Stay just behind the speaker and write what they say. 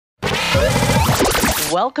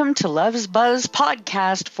Welcome to Love's Buzz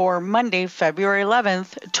podcast for Monday, February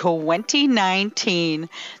 11th, 2019.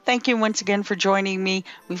 Thank you once again for joining me.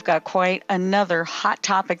 We've got quite another hot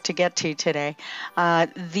topic to get to today.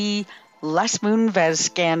 The Les Moonves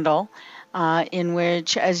scandal, in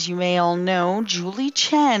which, as you may all know, Julie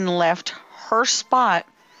Chen left her spot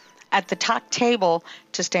at the top table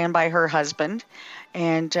to stand by her husband.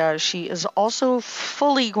 And she is also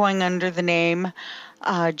fully going under the name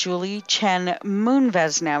Julie Chen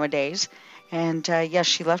Moonves nowadays. And yes,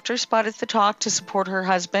 she left her spot at the talk to support her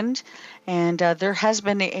husband. And there has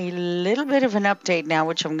been a little bit of an update now,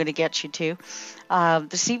 which I'm going to get you to. The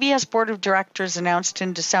CBS Board of Directors announced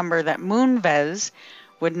in December that Moonves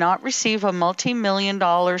would not receive a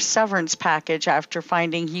multi-million-dollar severance package after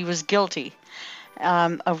finding he was guilty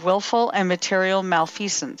of willful and material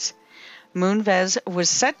malfeasance. Moonves was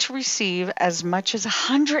set to receive as much as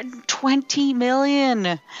 $120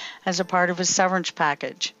 million as a part of his severance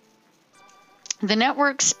package. The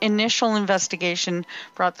network's initial investigation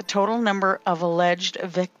brought the total number of alleged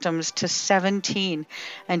victims to 17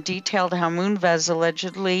 and detailed how Moonves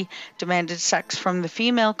allegedly demanded sex from the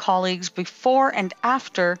female colleagues before and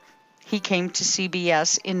after he came to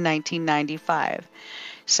CBS in 1995.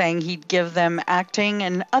 Saying he'd give them acting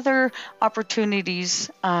and other opportunities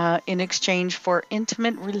in exchange for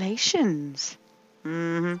intimate relations.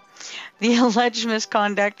 The alleged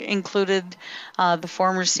misconduct included the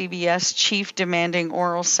former CBS chief demanding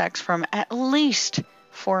oral sex from at least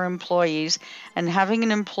 4 employees and having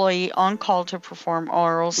an employee on call to perform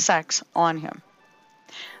oral sex on him.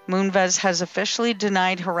 Moonves has officially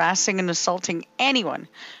denied harassing and assaulting anyone,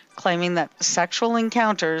 claiming that the sexual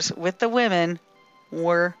encounters with the women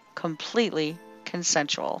were completely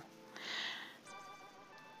consensual.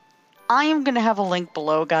 I am going to have a link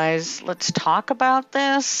below, guys. Let's talk about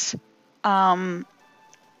this. First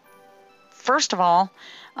of all,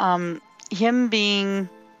 him being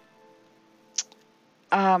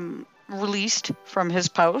released from his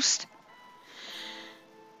post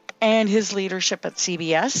and his leadership at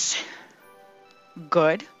CBS.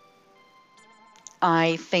 Good.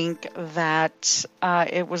 I think that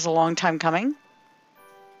it was a long time coming.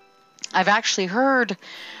 I've actually heard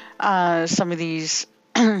some of these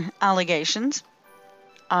allegations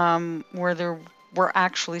where there were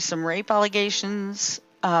actually some rape allegations,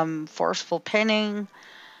 forceful pinning,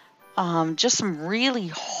 just some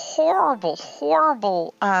really horrible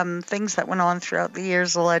things that went on throughout the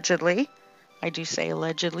years, allegedly. I do say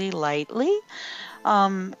allegedly lightly.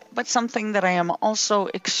 But something that I am also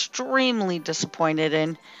extremely disappointed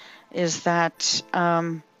in is that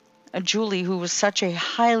Julie, who was such a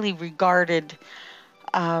highly regarded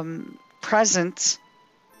presence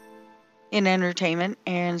in entertainment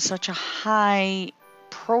and such a high-profile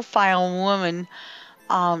woman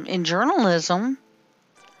in journalism,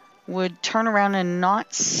 would turn around and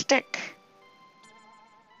not stick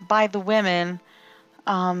by the women.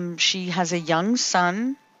 She has a young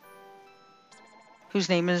son whose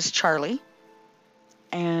name is Charlie.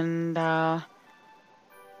 And, I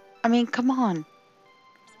mean, come on.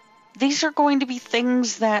 These are going to be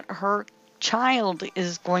things that her child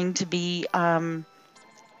is going to be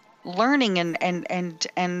learning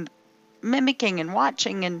and mimicking and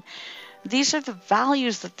watching. And these are the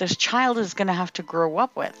values that this child is going to have to grow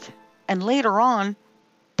up with. And later on,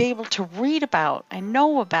 be able to read about and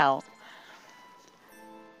know about.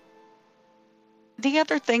 The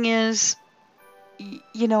other thing is,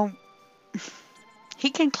 you know,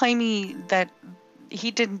 he can claim that he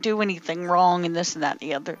didn't do anything wrong and this and that and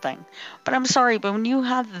the other thing. But I'm sorry, but when you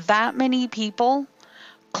have that many people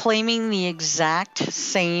claiming the exact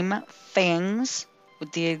same things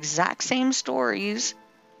with the exact same stories,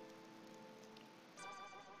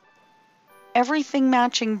 everything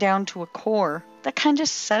matching down to a core, that kind of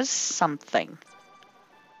says something.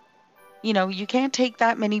 You know, you can't take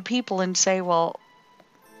that many people and say, well,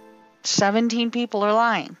 17 people are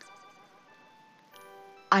lying.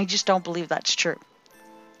 I just don't believe that's true.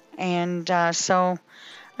 And so,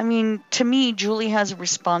 I mean, to me, Julie has a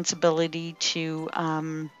responsibility to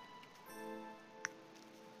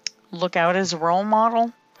look out as a role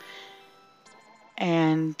model.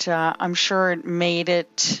 And I'm sure it made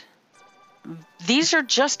it... These are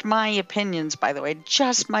just my opinions, by the way,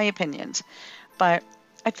 just my opinions. But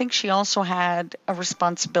I think she also had a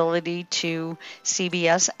responsibility to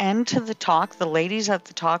CBS and to the talk, the ladies at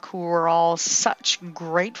the talk, who were all such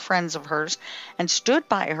great friends of hers and stood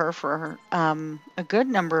by her for a good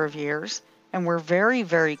number of years and were very,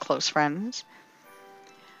 very close friends.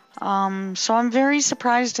 So I'm very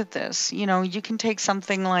surprised at this. You know, you can take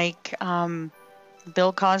something like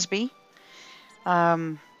Bill Cosby.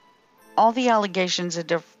 all the allegations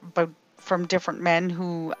from different men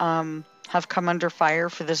who have come under fire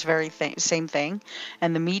for this very same thing,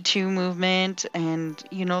 and the Me Too movement, and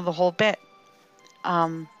the whole bit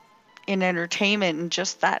in entertainment, and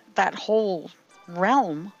just that whole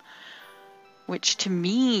realm, which to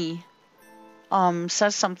me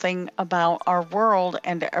says something about our world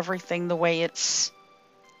and everything, the way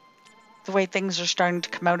things are starting to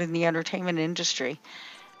come out in the entertainment industry.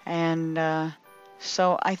 And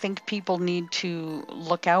so I think people need to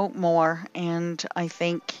look out more, and I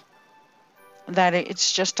think that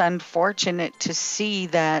it's just unfortunate to see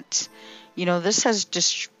that, this has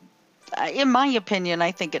in my opinion,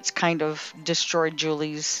 I think it's kind of destroyed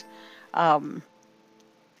Julie's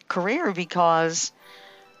career, because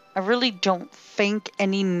I really don't think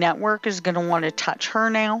any network is going to want to touch her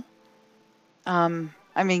now.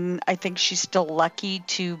 I mean, I think she's still lucky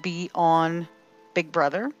to be on Big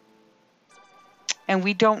Brother. And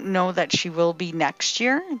we don't know that she will be next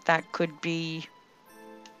year. That could be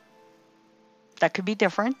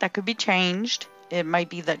different. That could be changed. It might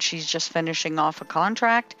be that she's just finishing off a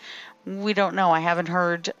contract. We don't know. I haven't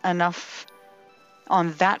heard enough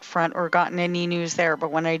on that front or gotten any news there.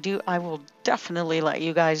 But when I do, I will definitely let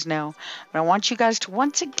you guys know. But I want you guys to,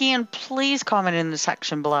 once again, please comment in the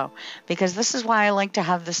section below, because this is why I like to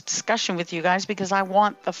have this discussion with you guys, because I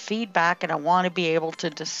want the feedback and I want to be able to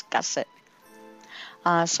discuss it.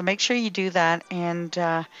 So make sure you do that. And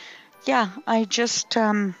I just,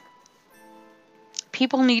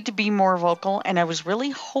 people need to be more vocal. And I was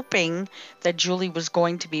really hoping that Julie was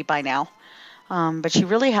going to be by now. But she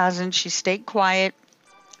really hasn't. She stayed quiet,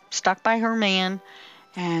 stuck by her man.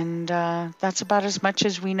 And that's about as much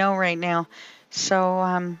as we know right now. So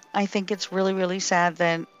I think it's really, really sad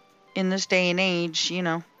that in this day and age,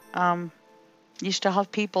 you still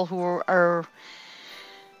have people who are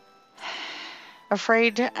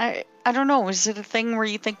afraid. I don't know. Is it a thing where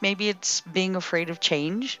you think maybe it's being afraid of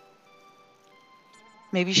change?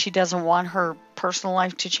 Maybe she doesn't want her personal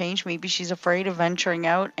life to change. Maybe she's afraid of venturing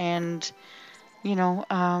out and,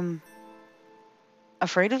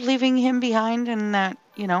 afraid of leaving him behind, and that,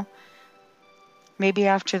 maybe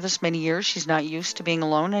after this many years, she's not used to being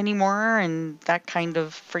alone anymore, and that kind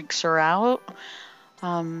of freaks her out.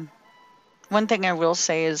 One thing I will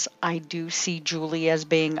say is I do see Julie as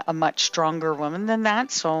being a much stronger woman than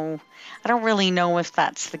that, so I don't really know if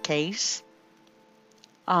that's the case.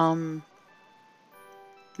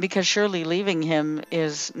 Because surely leaving him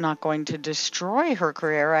is not going to destroy her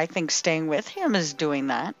career. I think staying with him is doing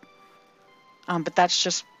that. But that's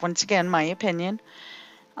just, once again, my opinion.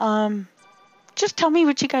 Just tell me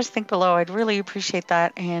what you guys think below. I'd really appreciate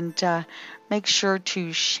that. And make sure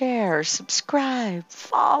to share, subscribe,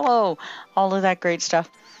 follow, all of that great stuff.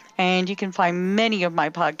 And you can find many of my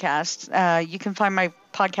podcasts. You can find my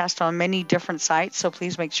podcast on many different sites. So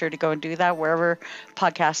please make sure to go and do that wherever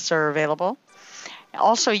podcasts are available.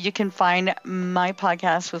 Also, you can find my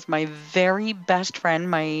podcast with my very best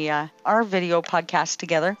friend, our video podcast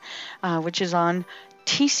together, which is on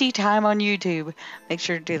TC Time on YouTube. Make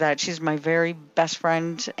sure to do that. She's my very best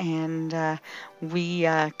friend, and we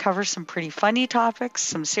cover some pretty funny topics,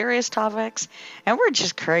 some serious topics, and we're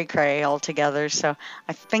just cray-cray all together, so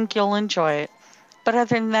I think you'll enjoy it. But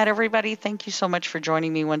other than that, everybody, thank you so much for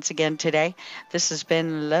joining me once again today. This has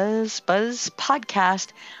been Les Buzz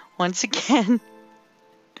Podcast once again.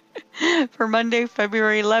 For Monday,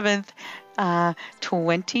 February 11th,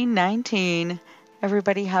 2019.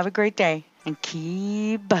 Everybody have a great day and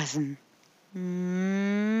keep buzzing.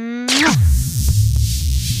 Mwah.